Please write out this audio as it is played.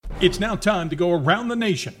It's now time to go around the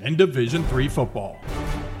nation in Division III football.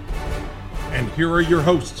 And here are your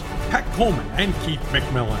hosts, Pat Coleman and Keith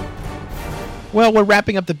McMillan. Well, we're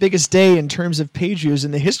wrapping up the biggest day in terms of page views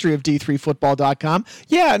in the history of D3Football.com.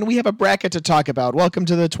 Yeah, and we have a bracket to talk about. Welcome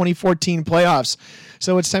to the 2014 playoffs.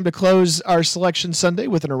 So it's time to close our Selection Sunday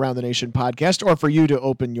with an Around the Nation podcast, or for you to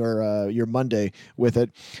open your Monday with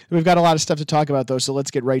it. We've got a lot of stuff to talk about, though, so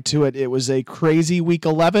let's get right to it. It was a crazy Week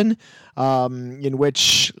 11 in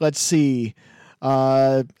which, let's see,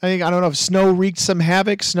 I don't know if snow wreaked some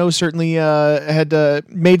havoc. Snow certainly had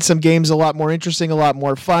made some games a lot more interesting, a lot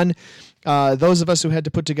more fun. Those of us who had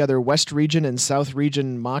to put together West Region and South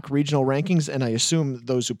Region mock regional rankings, and I assume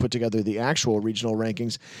those who put together the actual regional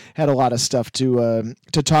rankings, had a lot of stuff to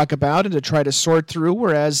talk about and to try to sort through,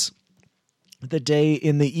 whereas the day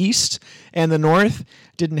in the East and the North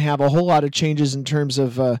didn't have a whole lot of changes in terms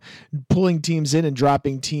of pulling teams in and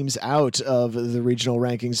dropping teams out of the regional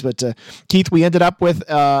rankings. But Keith, we ended up with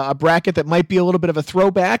a bracket that might be a little bit of a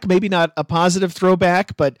throwback, maybe not a positive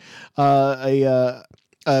throwback, but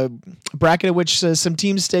a bracket in which some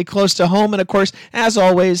teams stay close to home. And of course, as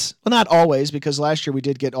always, well, not always, because last year we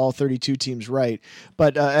did get all 32 teams right,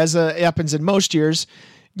 but as happens in most years,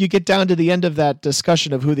 you get down to the end of that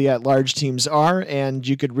discussion of who the at-large teams are, and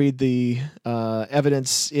you could read the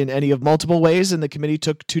evidence in any of multiple ways, and the committee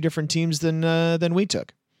took two different teams than we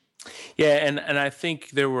took. Yeah, and I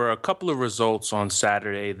think there were a couple of results on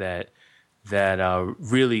Saturday that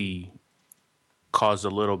really caused a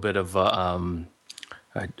little bit of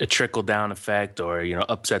a trickle-down effect, or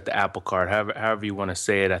upset the apple cart, however you want to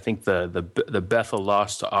say it. I think the Bethel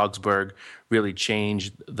loss to Augsburg really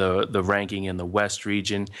changed the ranking in the West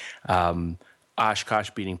region. Oshkosh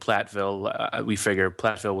beating Platteville, we figured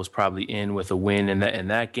Platteville was probably in with a win in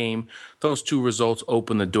that game. Those two results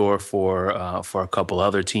opened the door for a couple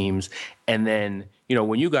other teams. And then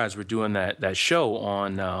when you guys were doing that show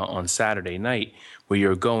on Saturday night, where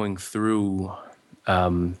you're going through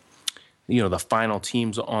the final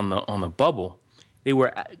teams on the bubble, they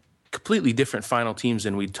were completely different final teams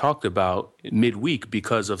than we talked about midweek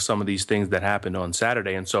because of some of these things that happened on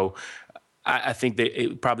Saturday. And so I think that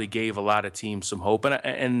it probably gave a lot of teams some hope.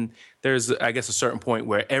 And there's, I guess, a certain point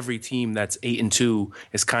where every team that's 8-2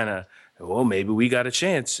 is kind of, well, maybe we got a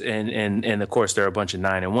chance. And of course, there are a bunch of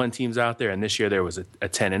 9-1 teams out there. And this year there was a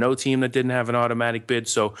 10-0 team that didn't have an automatic bid.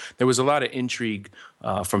 So there was a lot of intrigue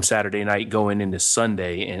from Saturday night going into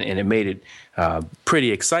Sunday, and it made it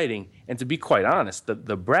pretty exciting. And to be quite honest,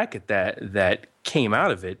 the bracket that came out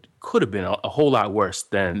of it could have been a whole lot worse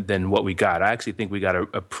than what we got. I actually think we got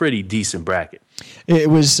a pretty decent bracket. It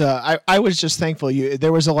was. I was just thankful.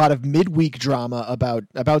 There was a lot of midweek drama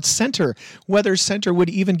about Center, whether Center would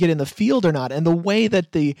even get in the field or not, and the way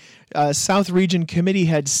that the South Region Committee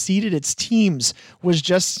had seeded its teams was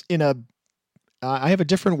just in a. I have a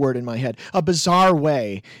different word in my head, a bizarre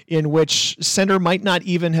way in which Center might not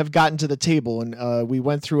even have gotten to the table. And we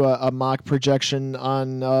went through a mock projection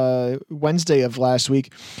on Wednesday of last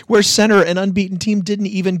week where Center, an unbeaten team, didn't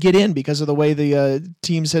even get in because of the way the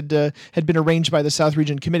teams had been arranged by the South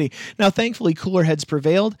Region Committee. Now, thankfully, cooler heads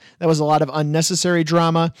prevailed. That was a lot of unnecessary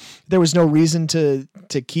drama. There was no reason to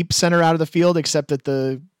keep Center out of the field except that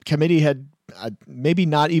the committee had maybe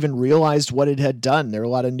not even realized what it had done. There are a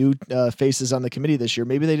lot of new faces on the committee this year.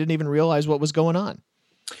 Maybe they didn't even realize what was going on.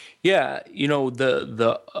 Yeah,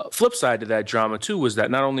 the flip side to that drama, too, was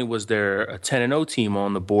that not only was there a 10-0 team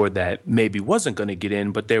on the board that maybe wasn't going to get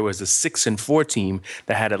in, but there was a 6-4 team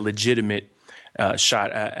that had a legitimate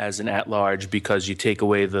shot as an at-large, because you take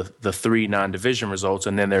away the three non-division results,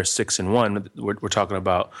 and then there's 6-1. We're talking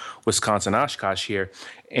about Wisconsin Oshkosh here.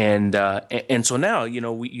 And so now,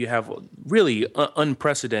 you have really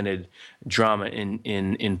unprecedented drama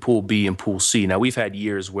in Pool B and Pool C. Now, we've had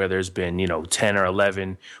years where there's been, 10 or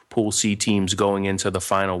 11 Pool C teams going into the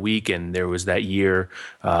final week. And there was that year,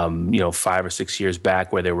 5 or 6 years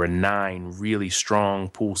back where there were 9 really strong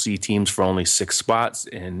Pool C teams for only 6 spots.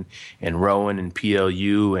 And Rowan and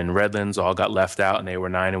PLU and Redlands all got left out, and they were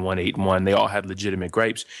 9-1, 8-1. They all had legitimate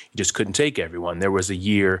gripes. You just couldn't take everyone. There was a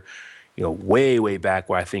year way back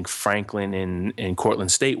where I think Franklin and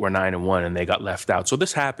Cortland State were 9-1 and they got left out. So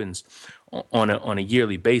this happens on a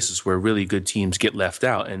yearly basis where really good teams get left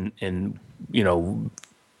out. And if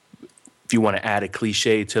you want to add a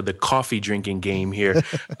cliche to the coffee drinking game here,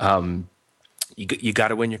 you got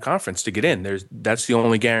to win your conference to get in. That's the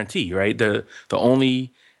only guarantee, right? The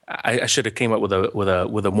only I should have came up with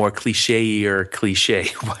a more cliche,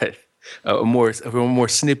 but a more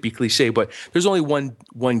snippy cliche, but there's only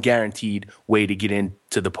one guaranteed way to get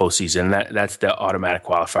into the postseason, and that's the automatic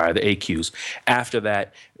qualifier, the AQs. After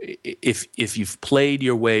that, if you've played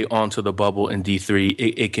your way onto the bubble in D3,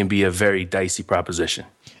 it can be a very dicey proposition.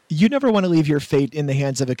 You never want to leave your fate in the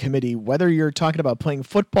hands of a committee, whether you're talking about playing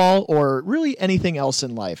football or really anything else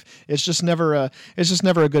in life. It's just never a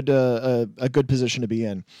good position to be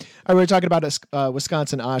in. We were talking about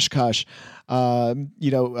Wisconsin Oshkosh.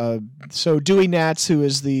 So Dewey Nats, who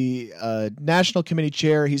is the national committee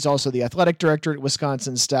chair, he's also the athletic director at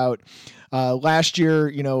Wisconsin Stout. Last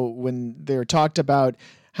year, when they were talked about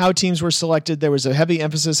how teams were selected, there was a heavy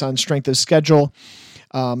emphasis on strength of schedule.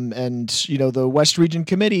 The West Region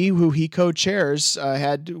Committee, who he co-chairs,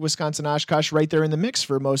 had Wisconsin Oshkosh right there in the mix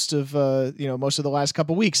for most of the last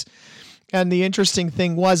couple weeks. And the interesting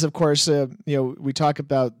thing was, of course, we talk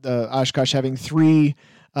about Oshkosh having three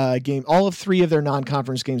game. All of three of their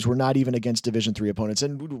non-conference games were not even against Division III opponents,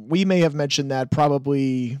 and we may have mentioned that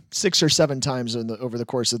probably 6 or 7 times over the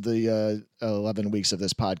course of the 11 weeks of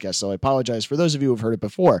this podcast. So I apologize for those of you who've heard it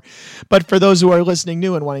before, but for those who are listening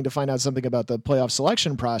new and wanting to find out something about the playoff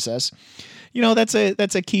selection process, that's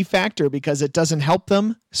a key factor because it doesn't help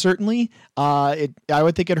them. Certainly, I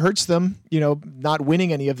would think it hurts them. Not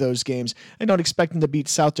winning any of those games. I don't expect them to beat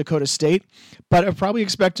South Dakota State, but I probably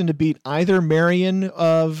expect them to beat either Marion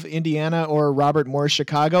of Indiana or Robert Morris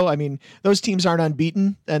Chicago. I mean, those teams aren't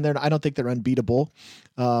unbeaten, and I don't think they're unbeatable.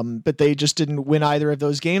 But they just didn't win either of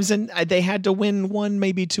those games, and they had to win one,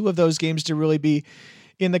 maybe 2 of those games to really be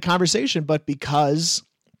in the conversation. But because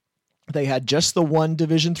they had just the one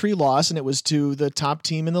Division III loss, and it was to the top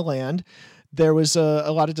team in the land, there was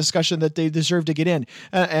a lot of discussion that they deserved to get in.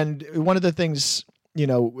 And one of the things,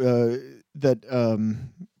 that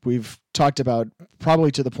we've talked about,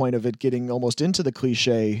 probably to the point of it getting almost into the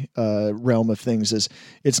cliche realm of things, is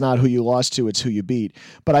it's not who you lost to, it's who you beat.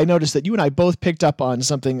 But I noticed that you and I both picked up on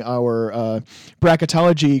something our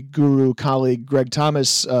bracketology guru colleague Greg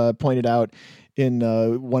Thomas pointed out in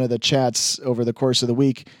one of the chats over the course of the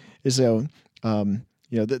week, is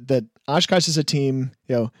that Oshkosh is a team,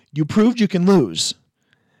 you proved you can lose,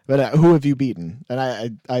 but who have you beaten?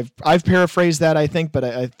 And I've paraphrased that, I think, but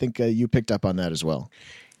I think you picked up on that as well.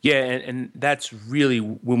 Yeah, and that's really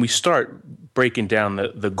when we start breaking down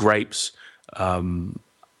the gripes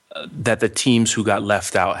that the teams who got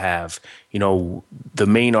left out have. The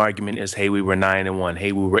main argument is, hey, we were 9-1,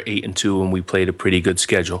 hey, we were 8-2, and we played a pretty good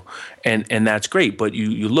schedule, and that's great. But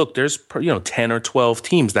you look, there's 10 or 12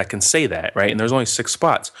 teams that can say that, right? And there's only 6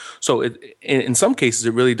 spots. So in some cases,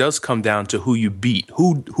 it really does come down to who you beat,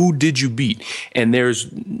 who did you beat, and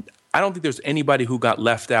I don't think there's anybody who got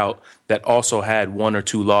left out that also had 1 or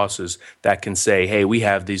 2 losses that can say, hey, we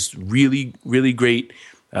have these really, really great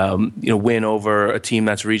win over a team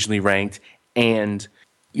that's regionally ranked, and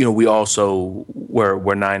we also were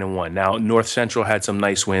 9-1. Now, North Central had some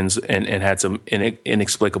nice wins and had some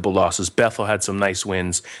inexplicable losses. Bethel had some nice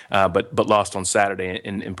wins, but lost on Saturday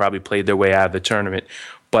and probably played their way out of the tournament.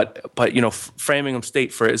 But Framingham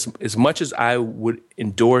State, for as much as I would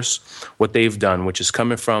endorse what they've done, which is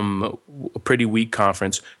coming from a pretty weak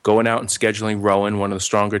conference, going out and scheduling Rowan, one of the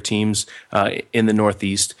stronger teams in the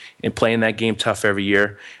Northeast, and playing that game tough every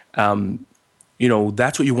year.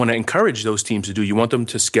 That's what you want to encourage those teams to do. You want them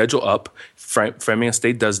to schedule up. Framingham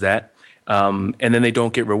State does that. And then they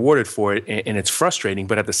don't get rewarded for it, and it's frustrating.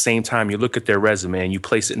 But at the same time, you look at their resume and you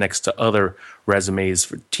place it next to other resumes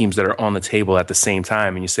for teams that are on the table at the same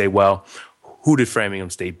time, and you say, well, who did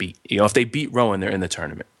Framingham State beat? If they beat Rowan, they're in the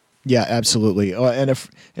tournament. Yeah, absolutely. And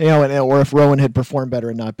if if Rowan had performed better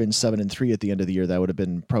and not been 7-3 at the end of the year, that would have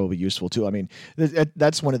been probably useful too. I mean,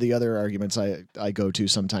 that's one of the other arguments I go to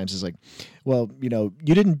sometimes is like, well, you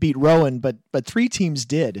didn't beat Rowan, but 3 teams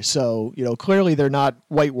did. So clearly they're not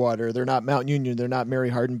Whitewater, they're not Mount Union, they're not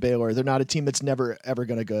Mary Hardin Baylor, they're not a team that's never ever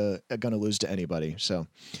going to lose to anybody. So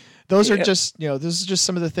those are just this is just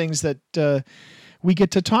some of the things that we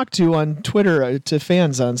get to talk to on Twitter to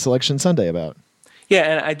fans on Selection Sunday about. Yeah,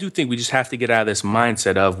 and I do think we just have to get out of this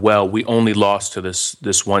mindset of, well, we only lost to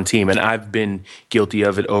this one team. And I've been guilty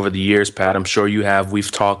of it over the years, Pat. I'm sure you have. We've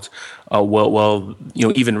talked,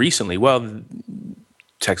 even recently. Well,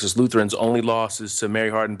 Texas Lutheran's only loss is to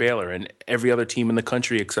Mary Hardin Baylor, and every other team in the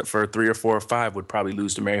country except for 3 or 4 or 5 would probably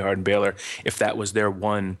lose to Mary Hardin Baylor if that was their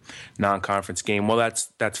one non-conference game. Well,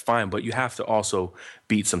 that's fine, but you have to also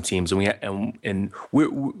beat some teams, and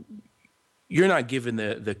you're not giving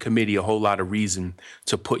the committee a whole lot of reason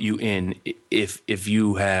to put you in if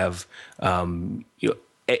you have 8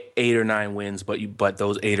 or 9 wins, but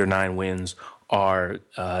those 8 or 9 wins are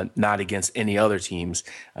not against any other teams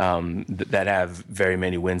that have very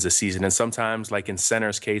many wins this season. And sometimes, like in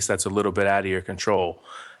Center's case, that's a little bit out of your control.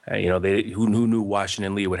 Who knew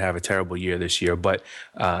Washington Lee would have a terrible year this year? But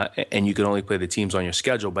and you can only play the teams on your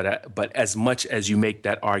schedule. But as much as you make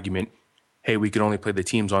that argument, hey, we can only play the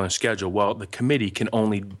teams on the schedule. Well, the committee can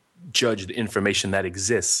only judge the information that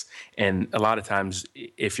exists. And a lot of times,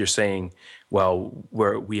 if you're saying, well,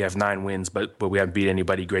 we have 9 wins, but we haven't beat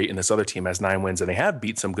anybody great, and this other team has 9 wins and they have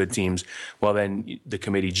beat some good teams, well, then the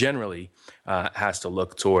committee generally has to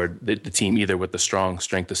look toward the team either with the strong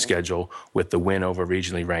strength of schedule, with the win over a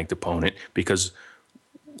regionally ranked opponent, because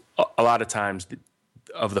a lot of times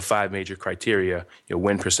of the 5 major criteria,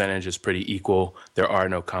 win percentage is pretty equal. There are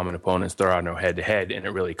no common opponents. There are no head-to-head, and it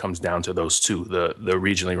really comes down to those two, the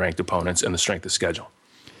regionally ranked opponents and the strength of schedule.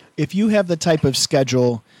 If you have the type of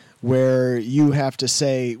schedule where you have to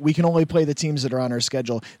say we can only play the teams that are on our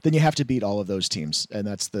schedule, then you have to beat all of those teams, and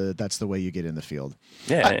that's the way you get in the field.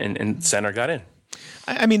 Yeah, and Center got in.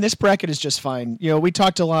 I mean, this bracket is just fine. We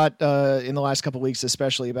talked a lot in the last couple of weeks,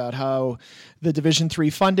 especially about how the Division III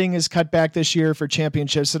funding is cut back this year for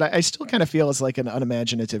championships, and I still kind of feel it's like an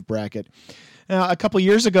unimaginative bracket. A couple of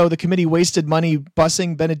years ago, the committee wasted money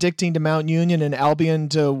busing Benedictine to Mount Union and Albion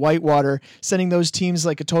to Whitewater, sending those teams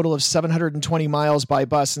like a total of 720 miles by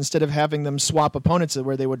bus instead of having them swap opponents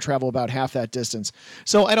where they would travel about half that distance.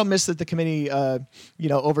 So I don't miss that the committee,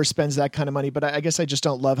 overspends that kind of money, but I guess I just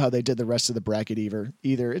don't love how they did the rest of the bracket either.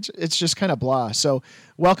 It's just kind of blah. So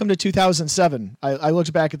welcome to 2007. I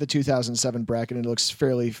looked back at the 2007 bracket and it looks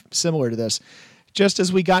fairly similar to this. Just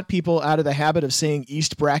as we got people out of the habit of saying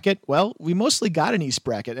East bracket, well, we mostly got an East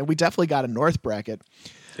bracket, and we definitely got a North bracket.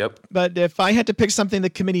 Yep. But if I had to pick something the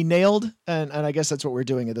committee nailed, and I guess that's what we're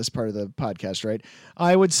doing at this part of the podcast, right?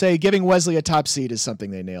 I would say giving Wesley a top seed is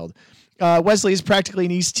something they nailed. Wesley is practically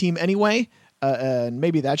an East team anyway, and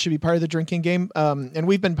maybe that should be part of the drinking game. And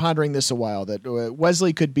we've been pondering this a while, that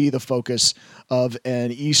Wesley could be the focus of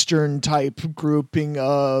an Eastern-type grouping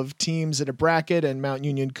of teams in a bracket, and Mount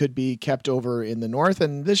Union could be kept over in the North.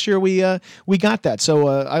 And this year we got that. So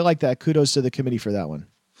I like that. Kudos to the committee for that one.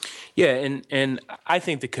 Yeah, and I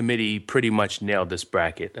think the committee pretty much nailed this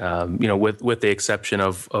bracket, with the exception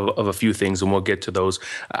of a few things, and we'll get to those.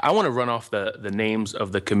 I want to run off the names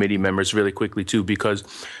of the committee members really quickly, too, because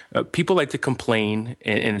people like to complain,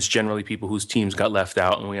 and it's generally people whose teams got left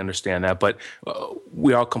out, and we understand that. But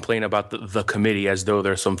we all complain about the committee as though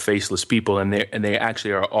they're some faceless people, and they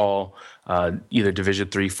actually are all either Division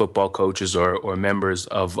III football coaches or members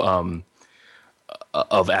of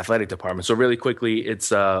athletic department. So really quickly, it's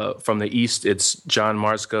from the East, it's John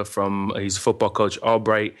Marska he's a football coach,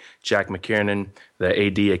 Albright, Jack McKiernan, the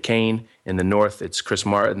AD at Kane. In the North, it's Chris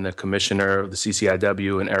Martin, the commissioner of the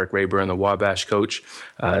CCIW, and Eric Rayburn, the Wabash coach.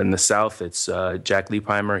 In the South, it's Jack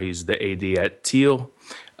Leipheimer, he's the AD at Teal.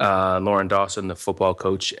 Lauren Dawson, the football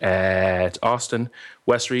coach at Austin.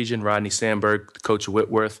 West Region, Rodney Sandberg, the coach of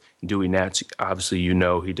Whitworth. Dewey Nats, obviously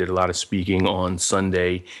he did a lot of speaking on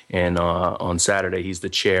Sunday, and on Saturday he's the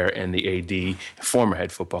chair and the AD, former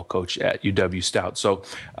head football coach at UW Stout. So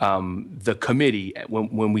the committee,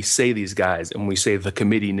 when we say these guys and we say the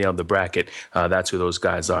committee nailed the bracket, that's who those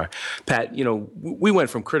guys are. Pat, we went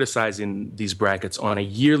from criticizing these brackets on a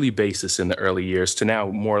yearly basis in the early years to now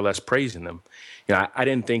more or less praising them. I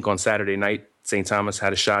didn't think on Saturday night St. Thomas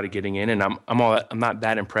had a shot at getting in, and I'm not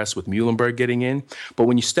that impressed with Muhlenberg getting in. But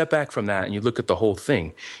when you step back from that and you look at the whole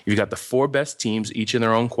thing, you've got the 4 best teams, each in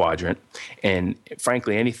their own quadrant, and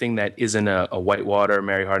frankly, anything that isn't a Whitewater,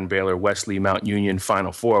 Mary Hardin Baylor, Wesley, Mount Union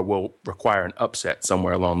Final Four will require an upset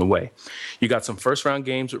somewhere along the way. You got some first-round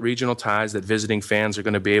games with regional ties that visiting fans are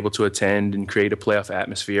going to be able to attend and create a playoff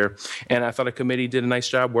atmosphere. And I thought the committee did a nice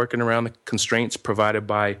job working around the constraints provided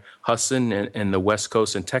by Hudson and the West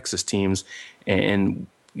Coast and Texas teams, and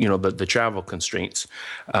the travel constraints.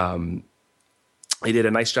 They did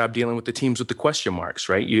a nice job dealing with the teams with the question marks,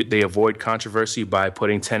 right? They avoid controversy by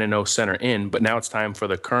putting 10-0 center in, but now it's time for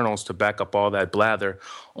the Colonels to back up all that blather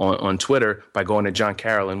on Twitter by going to John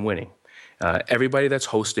Carroll and winning. Everybody that's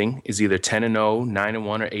hosting is either 10-0,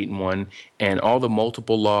 9-1, or 8-1, and all the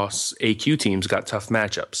multiple loss AQ teams got tough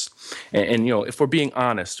matchups. And if we're being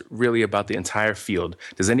honest, really about the entire field,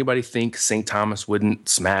 does anybody think St. Thomas wouldn't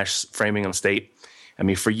smash Framingham State? I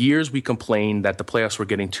mean, for years we complained that the playoffs were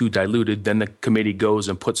getting too diluted. Then the committee goes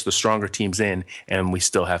and puts the stronger teams in, and we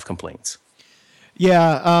still have complaints.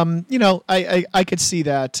 Yeah, I could see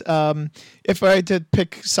that. If I had to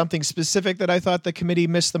pick something specific that I thought the committee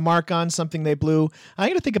missed the mark on, something they blew, I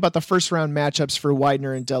got to think about the first round matchups for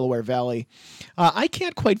Widener and Delaware Valley. I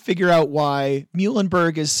can't quite figure out why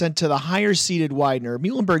Muhlenberg is sent to the higher seeded Widener.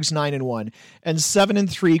 Muhlenberg's 9-1, and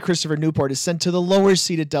 7-3 Christopher Newport is sent to the lower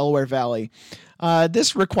seeded Delaware Valley.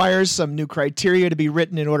 This requires some new criteria to be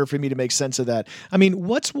written in order for me to make sense of that. I mean,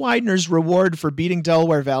 what's Widener's reward for beating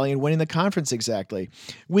Delaware Valley and winning the conference exactly?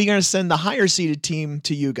 We're going to send the higher seeded team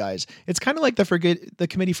to you guys. It's kind of like the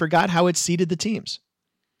committee forgot how it seeded the teams.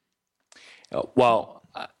 Well,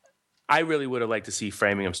 I really would have liked to see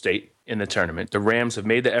Framingham State in the tournament. The Rams have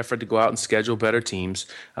made the effort to go out and schedule better teams.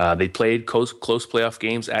 They played close playoff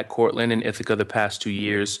games at Cortland and Ithaca the past 2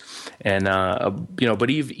 years. And, but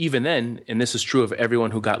even then, and this is true of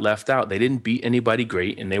everyone who got left out, they didn't beat anybody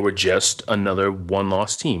great, and they were just another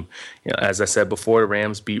one-loss team. As I said before, the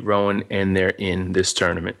Rams beat Rowan, and they're in this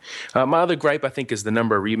tournament. My other gripe, I think, is the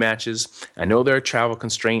number of rematches. I know there are travel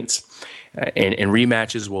constraints. And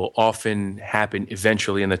rematches will often happen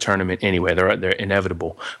eventually in the tournament anyway. They're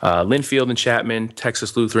inevitable. Linfield and Chapman,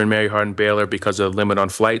 Texas Lutheran, Mary Hardin, Baylor, because of the limit on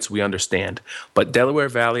flights, we understand. But Delaware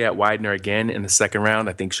Valley at Widener again in the second round,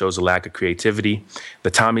 I think shows a lack of creativity.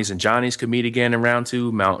 The Tommies and Johnnies could meet again in round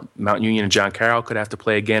 2. Mount Union and John Carroll could have to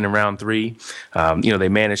play again in round 3. They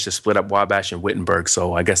managed to split up Wabash and Wittenberg,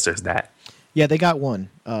 so I guess there's that. Yeah, they got one.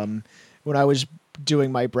 When I was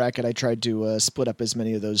doing my bracket, I tried to split up as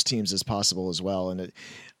many of those teams as possible as well. And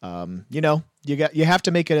you have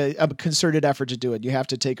to make a concerted effort to do it. You have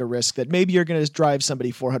to take a risk that maybe you're going to drive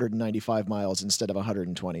somebody 495 miles instead of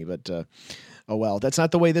 120. But oh well, that's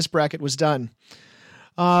not the way this bracket was done.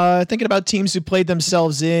 Thinking about teams who played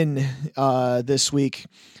themselves in this week,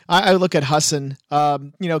 I look at Husson.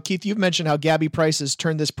 Keith, you've mentioned how Gabby Price has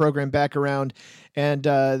turned this program back around, and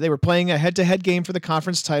they were playing a head-to-head game for the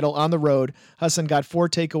conference title on the road. Husson got 4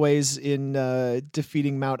 takeaways in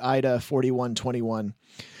defeating Mount Ida 41-21.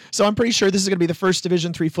 So I'm pretty sure this is going to be the first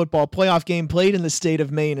Division III football playoff game played in the state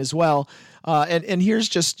of Maine as well. And here's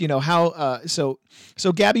just how. So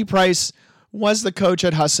Gabby Price was the coach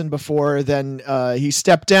at Husson before. Then he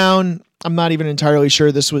stepped down. I'm not even entirely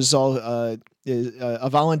sure this was all a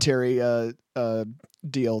voluntary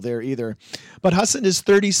deal there either. But Husson is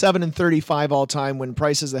 37-35 all time when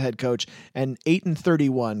Price is the head coach, and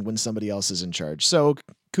 8-31 when somebody else is in charge. So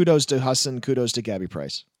kudos to Husson. Kudos to Gabby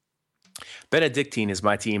Price. Benedictine is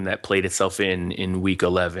my team that played itself in week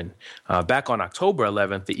 11. Back on October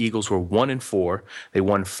 11th, the Eagles were 1-4. They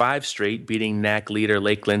won 5 straight, beating NAC leader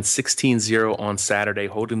Lakeland 16-0 on Saturday,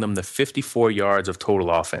 holding them to 54 yards of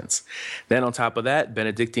total offense. Then on top of that,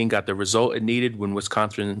 Benedictine got the result it needed when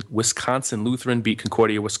Wisconsin Lutheran beat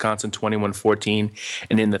Concordia, Wisconsin 21-14.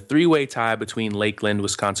 And in the 3-way tie between Lakeland,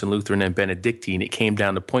 Wisconsin Lutheran, and Benedictine, it came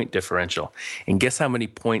down to point differential. And guess how many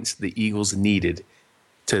points the Eagles needed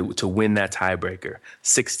to win that tiebreaker?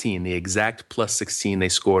 16, the exact plus 16 they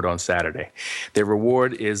scored on Saturday. Their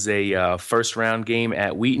reward is a first-round game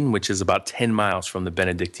at Wheaton, which is about 10 miles from the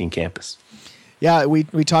Benedictine campus. Yeah, we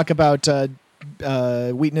talk about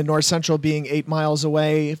Wheaton and North Central being 8 miles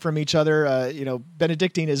away from each other.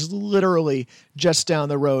 Benedictine is literally just down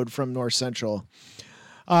the road from North Central.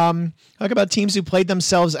 Talk about teams who played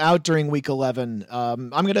themselves out during week 11. I'm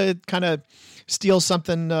going to kind of steal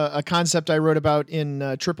something, a concept I wrote about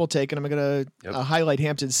in Triple Take, and I'm going to highlight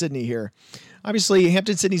Hampton-Sydney here. Obviously,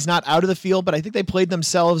 Hampton-Sydney's not out of the field, but I think they played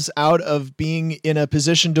themselves out of being in a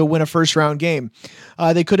position to win a first-round game.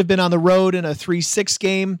 They could have been on the road in a 3-6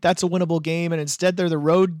 game. That's a winnable game, and instead they're the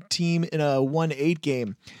road team in a 1-8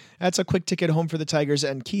 game. That's a quick ticket home for the Tigers.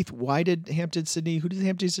 And Keith, who did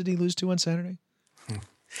Hampton-Sydney lose to on Saturday?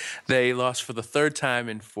 They lost for the 3rd time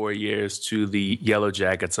in 4 years to the Yellow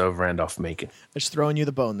Jackets of Randolph-Macon. Just throwing you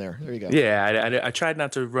the bone there. There you go. Yeah, I tried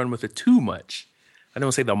not to run with it too much. I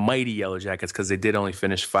don't say the mighty Yellow Jackets because they did only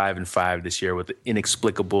finish 5-5 this year with the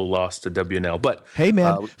inexplicable loss to WNL. But hey,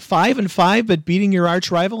 man, 5-5, but beating your arch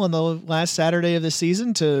rival on the last Saturday of the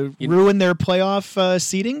season to ruin their playoff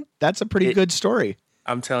seeding—that's a pretty good story.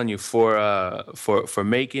 I'm telling you, for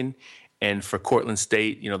Macon and for Cortland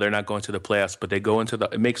State, they're not going to the playoffs, but they go into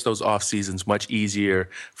it makes those off seasons much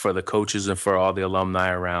easier for the coaches and for all the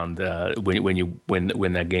alumni around when you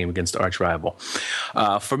win that game against the arch rival.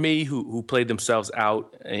 For me, who played themselves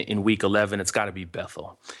out in week 11, it's got to be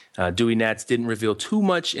Bethel. Dewey Nats didn't reveal too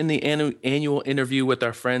much in the annual interview with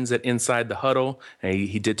our friends at Inside the Huddle.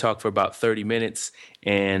 He did talk for about 30 minutes,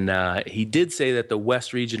 and he did say that the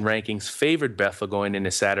West Region rankings favored Bethel going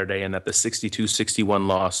into Saturday and that the 62-61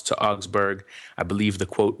 loss to Augsburg, I believe the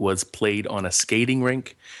quote was, played on a skating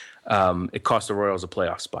rink. It cost the Royals a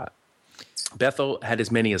playoff spot. Bethel had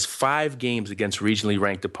as many as 5 games against regionally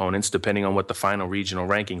ranked opponents, depending on what the final regional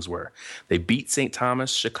rankings were. They beat St.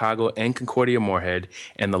 Thomas, Chicago, and Concordia Moorhead,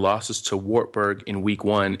 and the losses to Wartburg in Week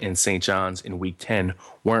 1 and St. John's in Week 10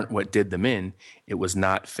 weren't what did them in. It was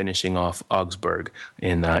not finishing off Augsburg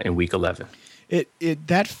in Week 11.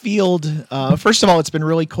 That field, first of all, it's been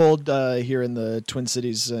really cold here in the Twin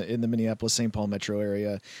Cities, in the Minneapolis-St. Paul metro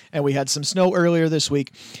area, and we had some snow earlier this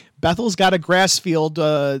week. Bethel's got a grass field.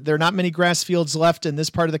 There are not many grass fields left in this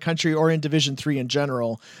part of the country or in Division III in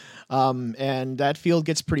general, and that field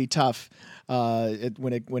gets pretty tough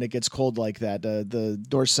when it gets cold like that. The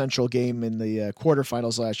North Central game in the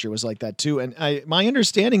quarterfinals last year was like that too. And my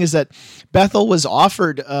understanding is that Bethel was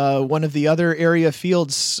offered one of the other area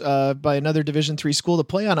fields by another Division III school to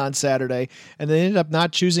play on Saturday, and they ended up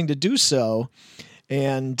not choosing to do so.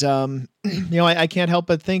 And I can't help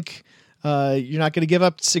but think you're not going to give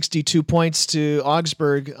up 62 points to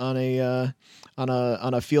Augsburg on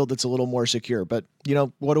a field that's a little more secure. But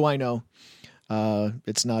what do I know?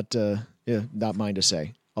 It's not mine to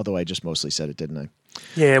say, although I just mostly said it, didn't I?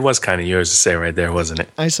 Yeah, it was kind of yours to say right there, wasn't it?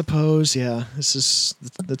 I suppose, yeah.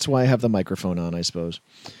 That's why I have the microphone on, I suppose.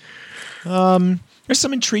 There's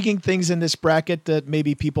some intriguing things in this bracket that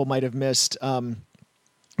maybe people might have missed.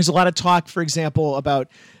 There's a lot of talk, for example, about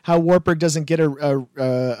how Wartburg doesn't get a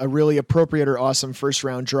really appropriate or awesome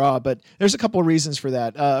first-round draw, but there's a couple of reasons for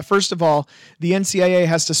that. First of all, the NCAA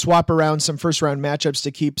has to swap around some first-round matchups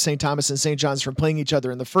to keep St. Thomas and St. John's from playing each other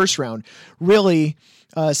in the first round. Really,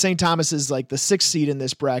 St. Thomas is like the 6th seed in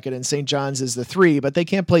this bracket, and St. John's is the 3, but they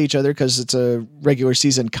can't play each other because it's a regular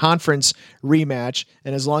season conference rematch,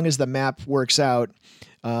 and as long as the map works out,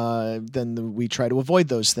 then we try to avoid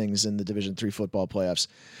those things in the Division III football playoffs.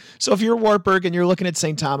 So if you're Wartburg and you're looking at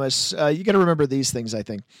St. Thomas, you got to remember these things, I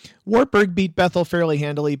think. Wartburg beat Bethel fairly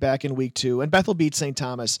handily back in Week 2, and Bethel beat St.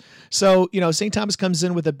 Thomas. So, St. Thomas comes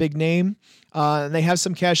in with a big name, and they have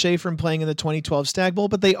some cachet from playing in the 2012 Stag Bowl,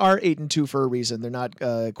 but they are 8-2 for a reason. They're not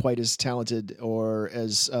quite as talented or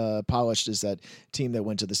as polished as that team that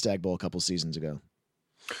went to the Stag Bowl a couple seasons ago.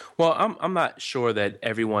 Well, I'm not sure that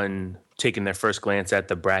everyone taking their first glance at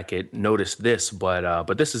the bracket noticed this, but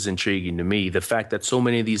this is intriguing to me. The fact that so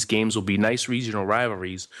many of these games will be nice regional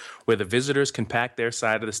rivalries where the visitors can pack their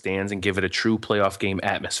side of the stands and give it a true playoff game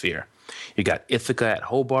atmosphere. You got Ithaca at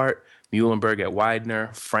Hobart, Muhlenberg at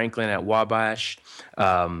Widener, Franklin at Wabash,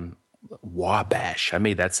 I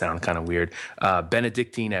made that sound kind of weird.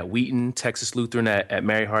 Benedictine at Wheaton, Texas Lutheran at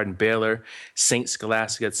Mary Hardin Baylor, St.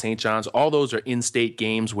 Scholastic at St. John's. All those are in-state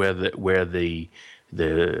games where the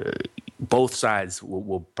both sides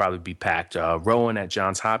will probably be packed. Rowan at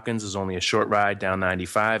Johns Hopkins is only a short ride down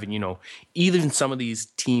 95, and even some of these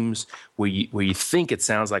teams where you think it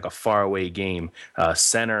sounds like a faraway game,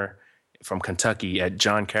 Center from Kentucky at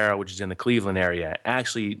John Carroll, which is in the Cleveland area,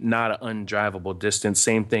 actually not an undrivable distance.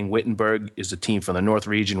 Same thing, Wittenberg is a team from the North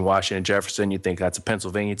region, Washington, Jefferson. You think that's a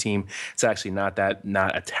Pennsylvania team. It's actually not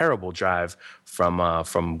a terrible drive from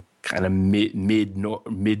kind of mid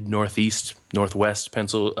northeast, northwest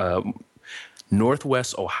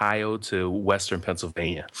Northwest Ohio to Western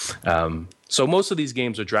Pennsylvania. So most of these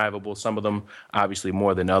games are drivable. Some of them, obviously,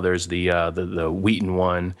 more than others. The Wheaton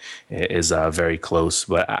one is very close,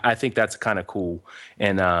 but I think that's kind of cool.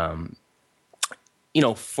 And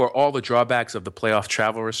for all the drawbacks of the playoff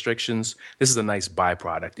travel restrictions, this is a nice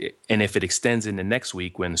byproduct. And if it extends into next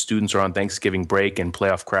week when students are on Thanksgiving break and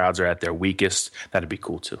playoff crowds are at their weakest, that'd be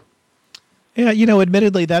cool too. Yeah,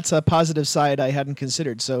 admittedly, that's a positive side I hadn't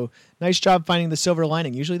considered. So nice job finding the silver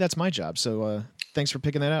lining. Usually that's my job. So thanks for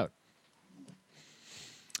picking that out.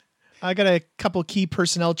 I got a couple key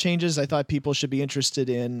personnel changes I thought people should be interested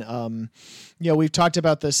in. We've talked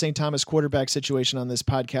about the St. Thomas quarterback situation on this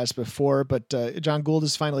podcast before, but John Gould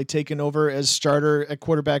has finally taken over as starter at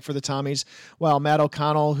quarterback for the Tommies, while Matt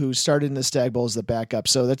O'Connell, who started in the Stag Bowl, is the backup.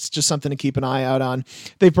 So that's just something to keep an eye out on.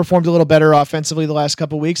 They've performed a little better offensively the last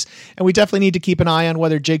couple of weeks, and we definitely need to keep an eye on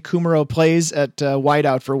whether Jake Kumaro plays at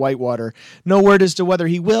wideout for Whitewater. No word as to whether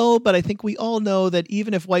he will, but I think we all know that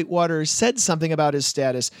even if Whitewater said something about his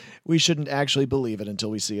status, we shouldn't actually believe it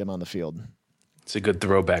until we see him on the field. It's a good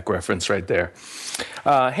throwback reference right there.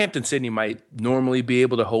 Hampton-Sydney might normally be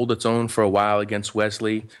able to hold its own for a while against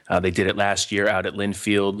Wesley. They did it last year out at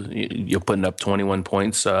Linfield. You're putting up 21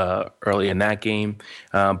 points early in that game.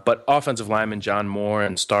 But offensive lineman John Moore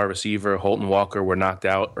and star receiver Holton Walker were knocked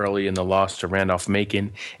out early in the loss to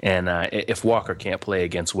Randolph-Macon. And if Walker can't play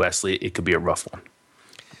against Wesley, it could be a rough one.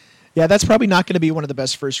 Yeah, that's probably not going to be one of the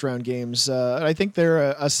best first-round games. I think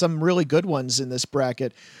there are some really good ones in this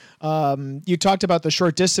bracket. You talked about the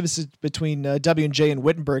short distance between W&J and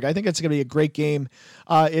Wittenberg. I think it's going to be a great game.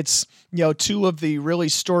 It's two of the really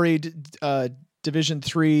storied Division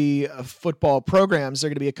III football programs. They're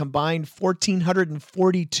going to be a combined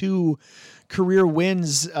 1,442 career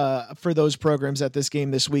wins for those programs at this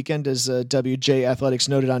game this weekend, as WJ Athletics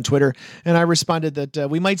noted on Twitter. And I responded that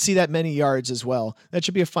we might see that many yards as well. That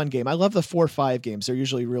should be a fun game. I love the 4-5 games. They're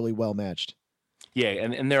usually really well matched. Yeah,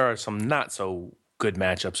 and there are some not so good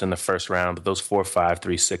matchups in the first round, but those 4-5,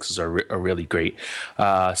 3-6s are really great.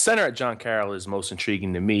 Center at John Carroll is most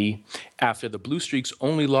intriguing to me after the Blue Streaks'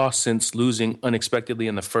 only loss since losing unexpectedly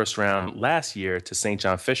in the first round last year to St.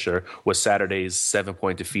 John Fisher was Saturday's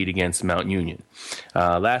 7-point defeat against Mount Union.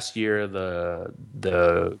 Last year,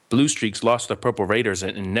 the Blue Streaks lost to the Purple Raiders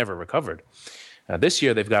and never recovered. This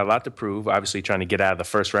year, they've got a lot to prove, obviously trying to get out of the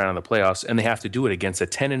first round of the playoffs, and they have to do it against a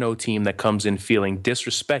 10-0 team that comes in feeling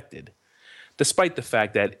disrespected, despite the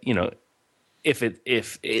fact that,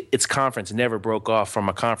 if its conference never broke off from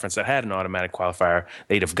a conference that had an automatic qualifier,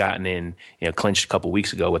 they'd have gotten in, clinched a couple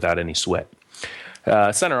weeks ago without any sweat.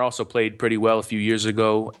 Center also played pretty well a few years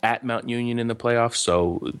ago at Mount Union in the playoffs,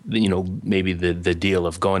 so, maybe the deal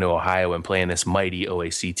of going to Ohio and playing this mighty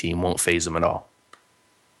OAC team won't faze them at all.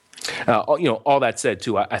 All that said,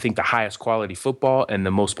 too, I think the highest quality football and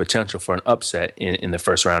the most potential for an upset in the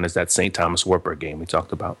first round is that St. Thomas Wartburg game we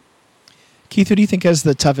talked about. Keith, who do you think has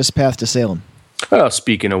the toughest path to Salem?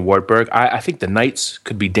 Speaking of Wartburg, I think the Knights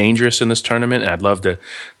could be dangerous in this tournament, and I'd love to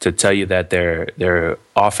tell you that their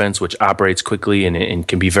offense, which operates quickly and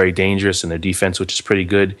can be very dangerous, and their defense, which is pretty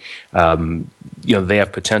good, they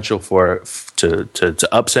have potential to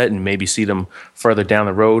upset and maybe see them further down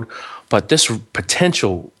the road. But this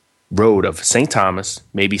potential road of St. Thomas,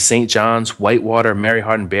 maybe St. John's, Whitewater, Mary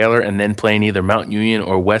Hardin, Baylor, and then playing either Mount Union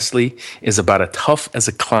or Wesley is about as tough as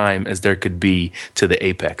a climb as there could be to the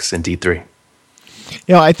apex in D3.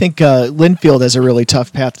 I think Linfield has a really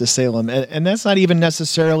tough path to Salem, and that's not even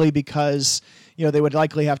necessarily because they would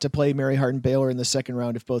likely have to play Mary Hardin Baylor in the second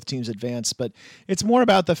round if both teams advance. But it's more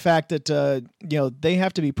about the fact that, they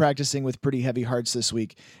have to be practicing with pretty heavy hearts this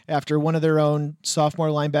week after one of their own, sophomore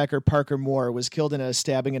linebacker Parker Moore, was killed in a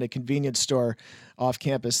stabbing at a convenience store off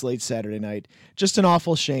campus late Saturday night. Just an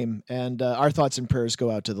awful shame. And our thoughts and prayers go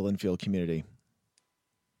out to the Linfield community.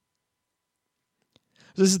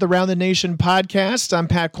 This is the Round the Nation podcast. I'm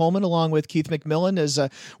Pat Coleman along with Keith McMillan as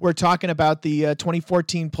we're talking about the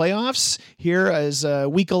 2014 playoffs here, as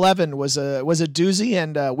week 11 was a doozy,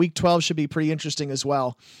 and week 12 should be pretty interesting as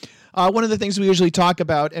well. One of the things we usually talk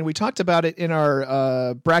about, and we talked about it in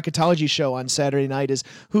our bracketology show on Saturday night, is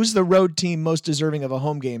who's the road team most deserving of a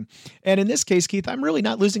home game. And in this case, Keith, I'm really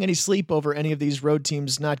not losing any sleep over any of these road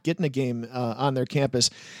teams not getting a game on their campus.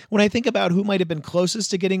 When I think about who might have been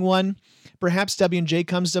closest to getting one, perhaps W&J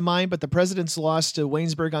comes to mind, but the Presidents lost to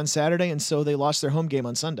Waynesburg on Saturday, and so they lost their home game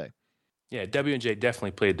on Sunday. Yeah, W&J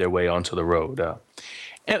definitely played their way onto the road.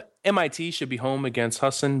 MIT should be home against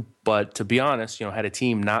Husson, but to be honest, had a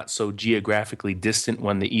team not so geographically distant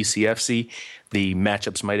won the ECFC, the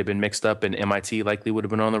matchups might have been mixed up, and MIT likely would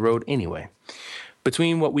have been on the road anyway.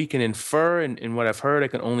 Between what we can infer and what I've heard, I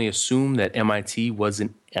can only assume that MIT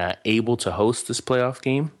wasn't able to host this playoff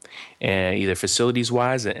game, either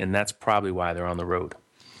facilities-wise, and that's probably why they're on the road.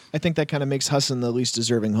 I think that kind of makes Husson the least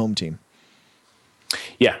deserving home team.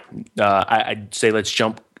 Yeah, I'd say let's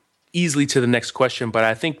jump easily to the next question, but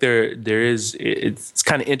I think it's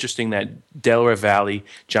kind of interesting that Delaware Valley,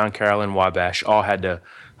 John Carroll, and Wabash all had to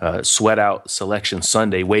sweat out Selection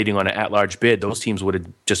Sunday waiting on an at-large bid. Those teams would have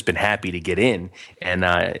just been happy to get in, and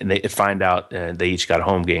they find out they each got a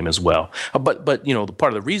home game as well. But part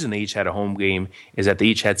of the reason they each had a home game is that they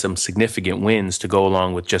each had some significant wins to go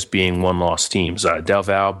along with just being one-loss teams. Del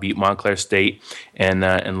Val beat Montclair State and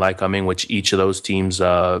Lycoming, which each of those teams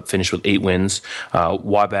finished with 8 wins.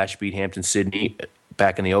 Wabash beat Hampton-Sydney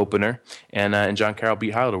back in the opener, and John Carroll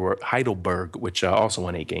beat Heidelberg, which also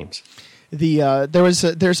won 8 games.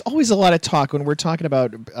 There's always a lot of talk when we're talking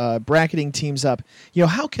about bracketing teams up.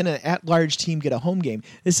 How can an at-large team get a home game?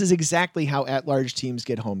 This is exactly how at-large teams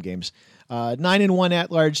get home games. 9-1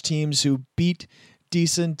 at-large teams who beat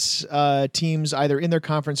decent teams either in their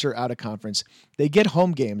conference or out of conference, they get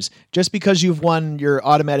home games. Just because you've won your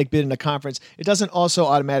automatic bid in a conference, it doesn't also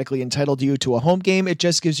automatically entitle you to a home game. It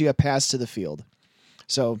just gives you a pass to the field.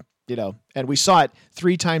 So, and we saw it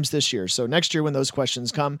 3 times this year. So next year when those questions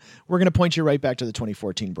come, we're going to point you right back to the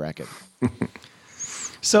 2014 bracket.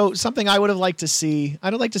 So something I would have liked to see,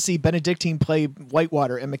 I'd like to see Benedictine play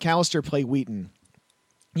Whitewater and McAllister play Wheaton.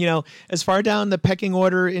 As far down the pecking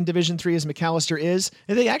order in Division III as Macalester is,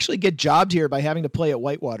 and they actually get jobbed here by having to play at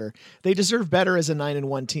Whitewater. They deserve better as a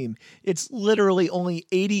 9-1 team. It's literally only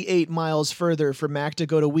 88 miles further for Mac to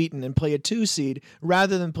go to Wheaton and play a 2 seed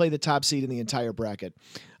rather than play the top seed in the entire bracket.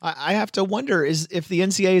 I have to wonder if the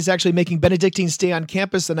NCAA is actually making Benedictine stay on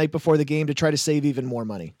campus the night before the game to try to save even more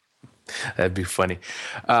money. That'd be funny.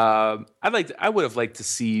 I would have liked to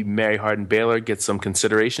see Mary Hardin Baylor get some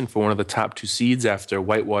consideration for one of the top 2 seeds after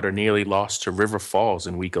Whitewater nearly lost to River Falls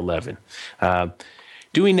in Week 11.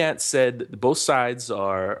 Doing that said, both sides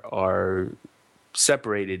are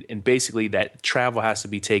separated, and basically that travel has to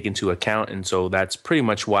be taken into account, and so that's pretty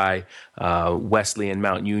much why Wesley and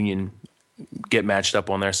Mount Union get matched up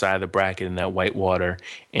on their side of the bracket in that Whitewater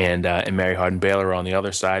and Mary Hardin Baylor on the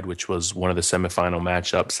other side, which was one of the semifinal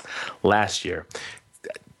matchups last year.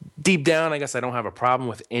 Deep down, I guess I don't have a problem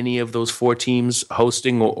with any of those 4 teams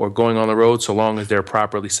hosting or going on the road, so long as they're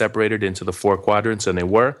properly separated into the 4 quadrants, and they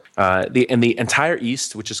were. The entire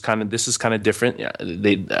East, which is kind of different.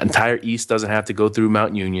 The entire East doesn't have to go through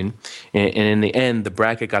Mount Union, and in the end, the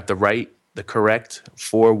bracket got the correct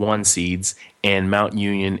 4-1 seeds, and Mount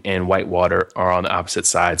Union and Whitewater are on the opposite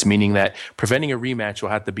sides, meaning that preventing a rematch will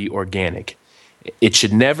have to be organic. It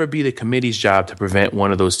should never be the committee's job to prevent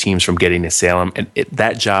one of those teams from getting to Salem, and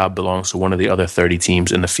that job belongs to one of the other 30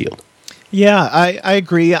 teams in the field. Yeah, I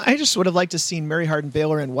agree. I just would have liked to see Mary Hardin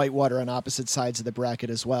Baylor and Whitewater on opposite sides of the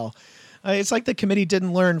bracket as well. It's like the committee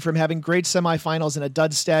didn't learn from having great semifinals in a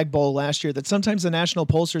dud Stag Bowl last year that sometimes the national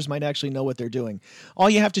pollsters might actually know what they're doing. All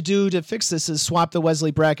you have to do to fix this is swap the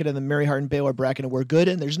Wesley bracket and the Mary Hardin Baylor bracket, and we're good,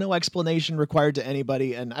 and there's no explanation required to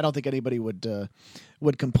anybody, and I don't think anybody would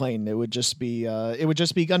complain. It would just be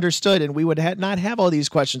understood, and we would not have all these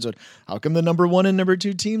questions of how come the number 1 and number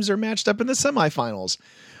 2 teams are matched up in the semifinals.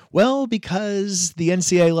 Well, because the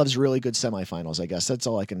NCAA loves really good semifinals, I guess. That's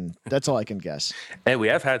all I can guess. And we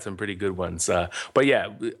have had some pretty good ones. But yeah,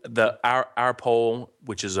 our poll,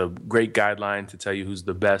 which is a great guideline to tell you who's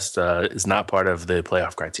the best, is not part of the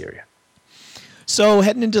playoff criteria. So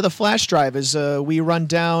heading into the flash drive as we run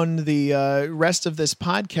down the rest of this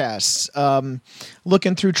podcast,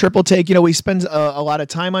 looking through Triple Take, we spend a lot of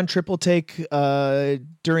time on Triple Take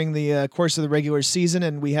during the course of the regular season,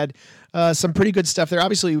 and we had some pretty good stuff there.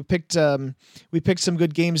 Obviously, we picked some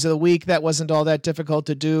good games of the week. That wasn't all that difficult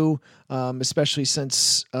to do, especially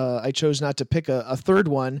since I chose not to pick a third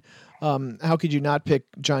one. How could you not pick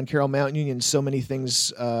John Carroll Mount Union? So many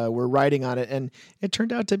things were riding on it, and it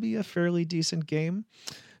turned out to be a fairly decent game.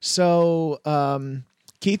 So,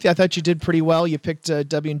 Keith, I thought you did pretty well. You picked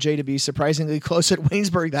W&J to be surprisingly close at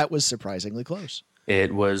Waynesburg. That was surprisingly close.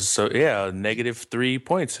 It was, -3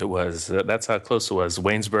 points. It was. That's how close it was.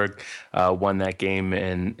 Waynesburg won that game,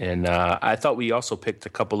 and I thought we also picked a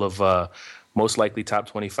couple of most likely top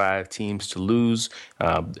 25 teams to lose,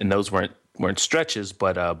 and those weren't stretches,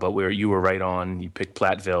 but you were right on. You picked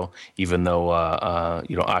Platteville, even though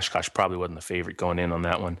Oshkosh probably wasn't the favorite going in on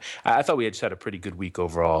that one. I thought we just had a pretty good week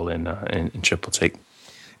overall in Triple Take.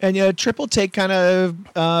 And Triple Take kind of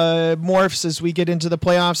morphs as we get into the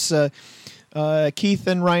playoffs. Keith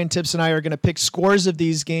and Ryan Tips and I are going to pick scores of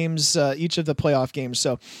these games, each of the playoff games.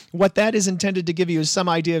 So what that is intended to give you is some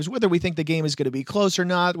idea of whether we think the game is going to be close or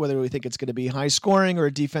not, whether we think it's going to be high scoring or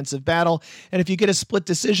a defensive battle. And if you get a split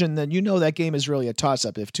decision, then that game is really a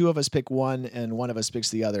toss-up. If 2 of us pick one and 1 of us picks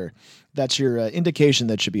the other, that's your indication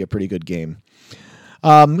that should be a pretty good game.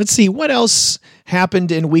 Let's see, what else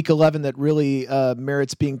happened in Week 11 that really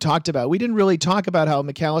merits being talked about? We didn't really talk about how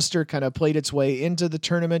Macalester kind of played its way into the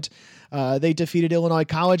tournament. They defeated Illinois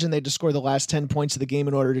College, and they had to score the last 10 points of the game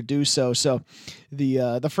in order to do so. So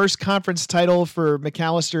the first conference title for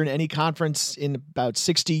Macalester in any conference in about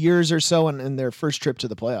 60 years or so, and in their first trip to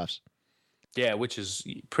the playoffs. Yeah, which is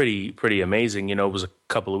pretty amazing. It was a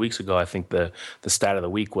couple of weeks ago. I think the stat of the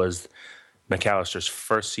week was Macalester's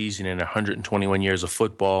first season in 121 years of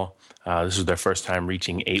football. This was their first time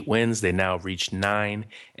reaching 8 wins. They now reached 9,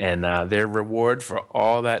 and their reward for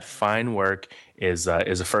all that fine work is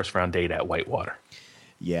a first-round date at Whitewater.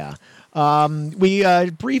 Yeah. We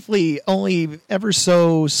briefly, only ever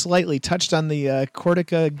so slightly, touched on the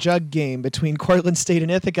Cortica Jug game between Cortland State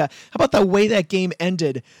and Ithaca. How about the way that game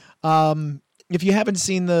ended? If you haven't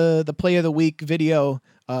seen the Play of the Week video,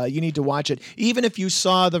 you need to watch it. Even if you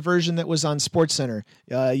saw the version that was on SportsCenter,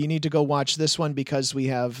 you need to go watch this one because we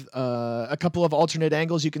have a couple of alternate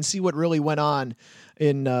angles. You can see what really went on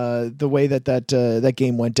in the way that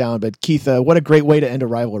game went down. But Keith, what a great way to end a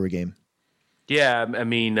rivalry game. Yeah, I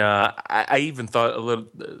mean, I even thought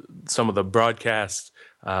some of the broadcast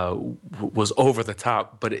was over the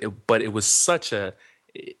top, but it was such a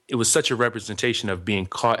it was such a representation of being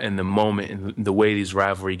caught in the moment and the way these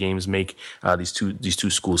rivalry games make these two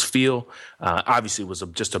schools feel. Obviously, it was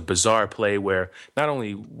just a bizarre play where not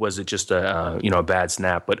only was it just a bad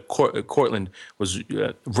snap, but Cortland was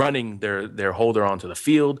running their holder onto the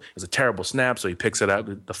field. It was a terrible snap, so he picks it up,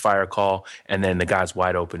 the fire call, and then the guy's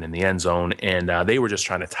wide open in the end zone. And they were just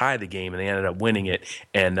trying to tie the game, and they ended up winning it.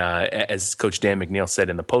 And as Coach Dan McNeil said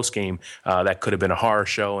in the post game, that could have been a horror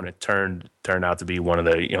show, and it turned out to be one of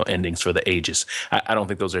the endings for the ages. I don't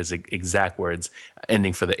think those are his exact words,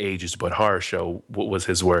 ending for the ages, but horror show was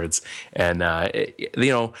his words. And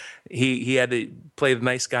he had to play the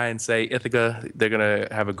nice guy and say, Ithaca, they're gonna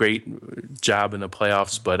have a great job in the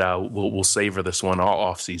playoffs, but we'll savor this one all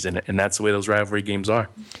off season. And that's the way those rivalry games are.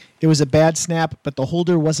 It was a bad snap, but the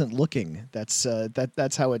holder wasn't looking. That's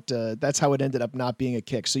how it ended up not being a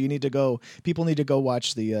kick. So people need to go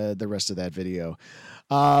watch the rest of that video.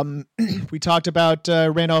 We talked about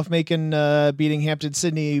Randolph-Macon beating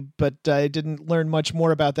Hampden-Sydney, but I didn't learn much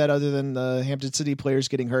more about that other than the Hampden-Sydney players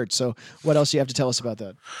getting hurt. So what else do you have to tell us about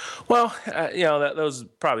that? Well, that was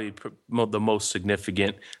probably the most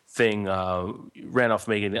significant thing.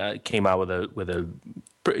 Randolph-Macon came out with a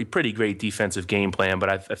pretty great defensive game plan, but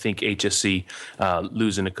I think HSC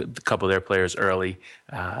losing a couple of their players early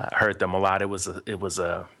hurt them a lot. It was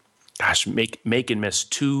a Macon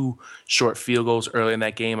missed 2 short field goals early in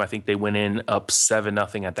that game. I think they went in up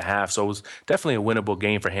 7-0 at the half. So it was definitely a winnable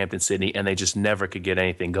game for Hampden-Sydney, and they just never could get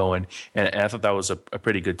anything going. And I thought that was a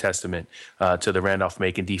pretty good testament to the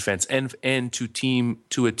Randolph-Macon defense and to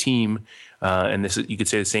a team. And you could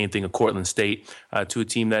say the same thing of Cortland State, to a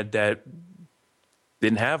team that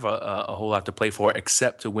didn't have a whole lot to play for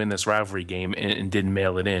except to win this rivalry game and didn't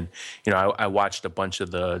mail it in. I watched a bunch of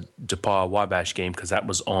the DePaul Wabash game because that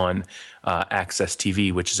was on Access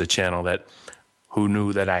TV, which is a channel that who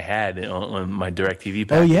knew that I had on my DirecTV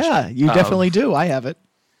package. Oh, yeah, you definitely do. I have it.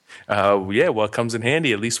 Well, it comes in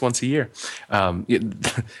handy at least once a year.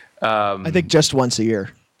 I think just once a year.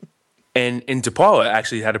 And DePaul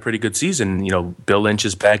actually had a pretty good season. Bill Lynch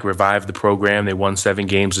is back, revived the program. They won 7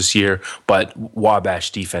 games this year, but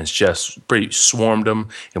Wabash defense just pretty swarmed them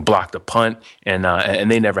and blocked a punt, and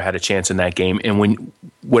they never had a chance in that game. And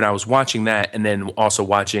when I was watching that, and then also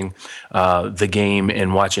watching the game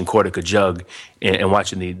and watching Cortica Jug and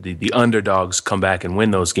watching the underdogs come back and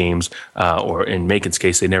win those games, or in Macon's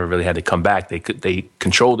case, they never really had to come back. They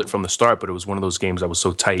controlled it from the start, but it was one of those games that was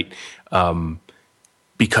so tight.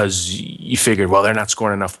 Because you figured, well, they're not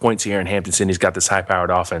scoring enough points here, and Hampden-Sydney's got this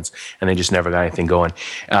high-powered offense, and they just never got anything going.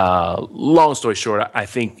 Long story short, I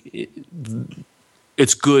think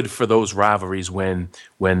it's good for those rivalries when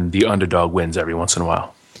the underdog wins every once in a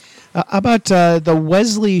while. How about the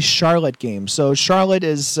Wesley-Charlotte game? So Charlotte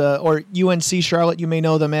is, or UNC Charlotte, you may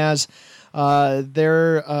know them as,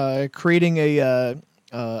 they're creating a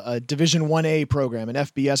Division 1A program, an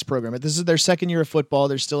FBS program. This is their second year of football.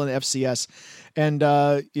 They're still in FCS. And,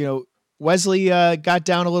 Wesley got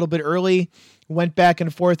down a little bit early, went back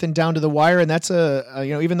and forth and down to the wire. And that's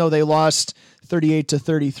even though they lost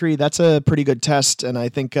 38-33, that's a pretty good test. And I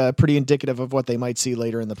think pretty indicative of what they might see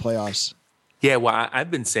later in the playoffs. Yeah, well,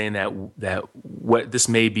 I've been saying that this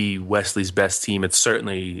may be Wesley's best team. It's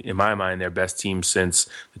certainly, in my mind, their best team since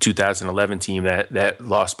the 2011 team that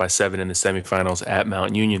lost by 7 in the semifinals at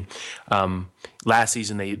Mount Union. Last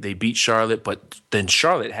season they beat Charlotte, but then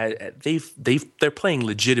Charlotte they're playing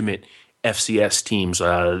legitimate FCS teams.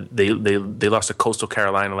 They lost to Coastal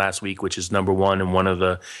Carolina last week, which is number 1 in one of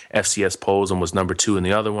the FCS polls and was number 2 in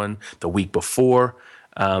the other one. The week before,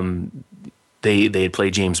 They had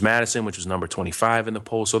played James Madison, which was number 25 in the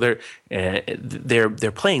poll. So they're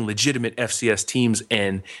playing legitimate FCS teams,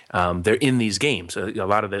 and they're in these games. A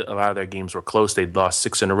lot of their games were close. They'd lost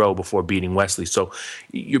 6 in a row before beating Wesley. So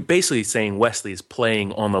you're basically saying Wesley is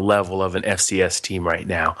playing on the level of an FCS team right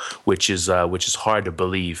now, which is hard to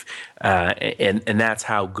believe. And that's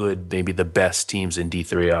how good maybe the best teams in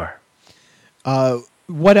D3 are.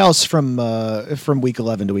 What else from Week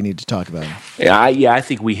 11 do we need to talk about? Yeah, I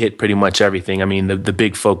think we hit pretty much everything. I mean, the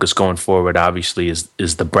big focus going forward, obviously,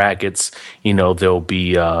 is the brackets. There'll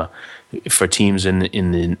be for teams in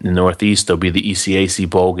the Northeast, there'll be the ECAC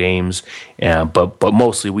bowl games. But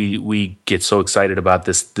mostly, we get so excited about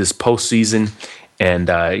this postseason, and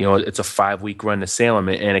it's a 5-week run to Salem,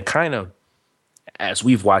 and it kind of, as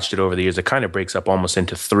we've watched it over the years, it kind of breaks up almost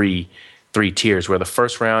into three three tiers, where the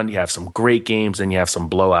first round you have some great games and you have some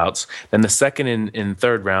blowouts. Then the second and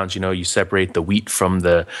third rounds, you separate the wheat from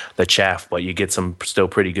the chaff, but you get some still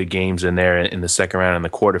pretty good games in there in the second round and the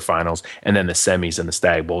quarterfinals. And then the semis and the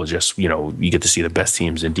Stag Bowl, just, you get to see the best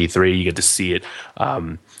teams in D3. You get to see it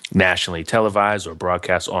nationally televised or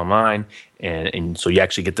broadcast online. And so you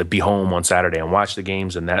actually get to be home on Saturday and watch the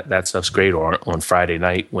games, and that stuff's great. Or on Friday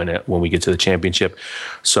night when we get to the championship.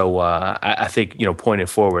 So I think pointing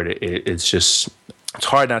forward, it's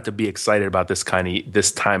hard not to be excited about this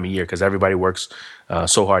time of year, because everybody works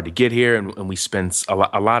so hard to get here, and we spend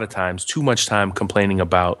a lot of times, too much time, complaining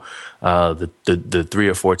about the 3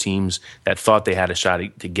 or 4 teams that thought they had a shot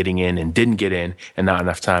at getting in and didn't get in, and not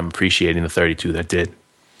enough time appreciating the 32 that did.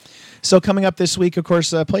 So coming up this week, of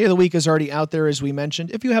course, Play of the Week is already out there, as we mentioned.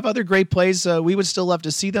 If you have other great plays, we would still love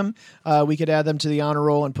to see them. We could add them to the honor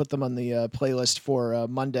roll and put them on the playlist for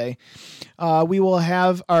Monday. We will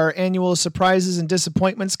have our annual surprises and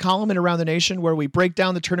disappointments column in Around the Nation, where we break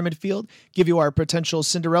down the tournament field, give you our potential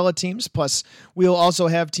Cinderella teams. Plus, we'll also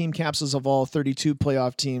have team capsules of all 32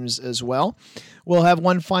 playoff teams as well. We'll have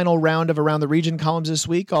one final round of Around the Region columns this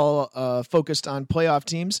week, all focused on playoff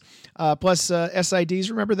teams, plus SIDs.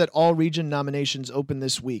 Remember that all region nominations open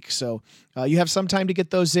this week, so you have some time to get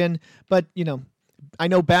those in. But, I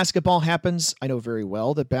know basketball happens. I know very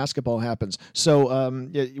well that basketball happens. So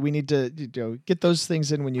we need to get those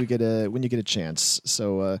things in when you get a chance.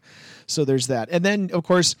 So there's that. And then, of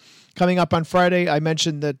course, coming up on Friday, I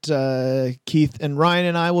mentioned that Keith and Ryan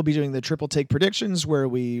and I will be doing the Triple Take predictions, where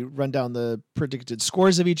we run down the predicted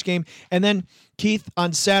scores of each game. And then, Keith,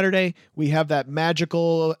 on Saturday, we have that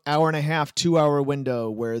magical hour and a half, 2-hour window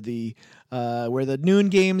where the noon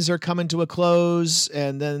games are coming to a close,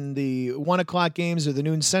 and then the 1 o'clock games or the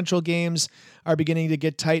noon central games are beginning to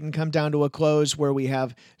get tight and come down to a close, where we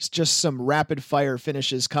have just some rapid fire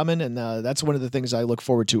finishes coming. And that's one of the things I look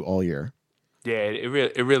forward to all year. Yeah,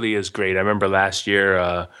 it really is great. I remember last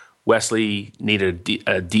year, Wesley needed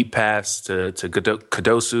a deep pass to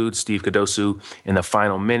Kadosu, Steve Kadosu, in the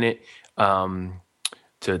final minute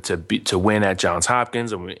to win at Johns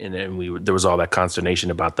Hopkins, and then there was all that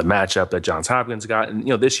consternation about the matchup that Johns Hopkins got. And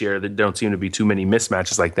this year there don't seem to be too many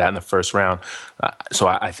mismatches like that in the first round. So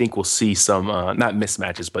I think we'll see some not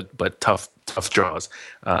mismatches, but tough draws.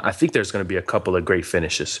 I think there's going to be a couple of great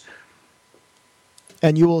finishes.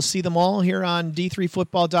 And you will see them all here on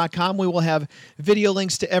D3Football.com. We will have video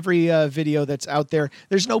links to every video that's out there.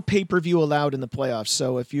 There's no pay-per-view allowed in the playoffs.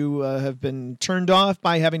 So if you have been turned off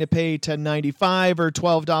by having to pay $10.95 or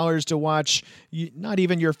 $12 to watch not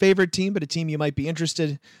even your favorite team, but a team you might be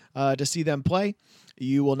interested to see them play,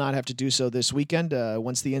 you will not have to do so this weekend.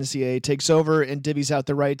 Once the NCAA takes over and divvies out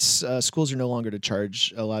the rights, schools are no longer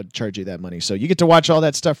allowed to charge you that money. So you get to watch all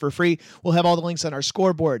that stuff for free. We'll have all the links on our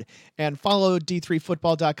scoreboard. And follow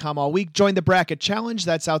D3Football.com all week. Join the Bracket Challenge.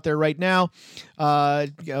 That's out there right now.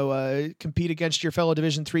 Compete against your fellow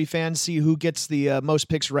Division III fans. See who gets the most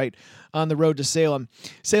picks right on the road to Salem.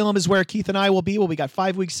 Salem is where Keith and I will be. Well, we got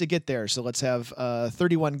 5 weeks to get there. So let's have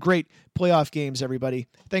 31 great playoff games, everybody.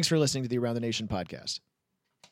 Thanks for listening to the Around the Nation podcast.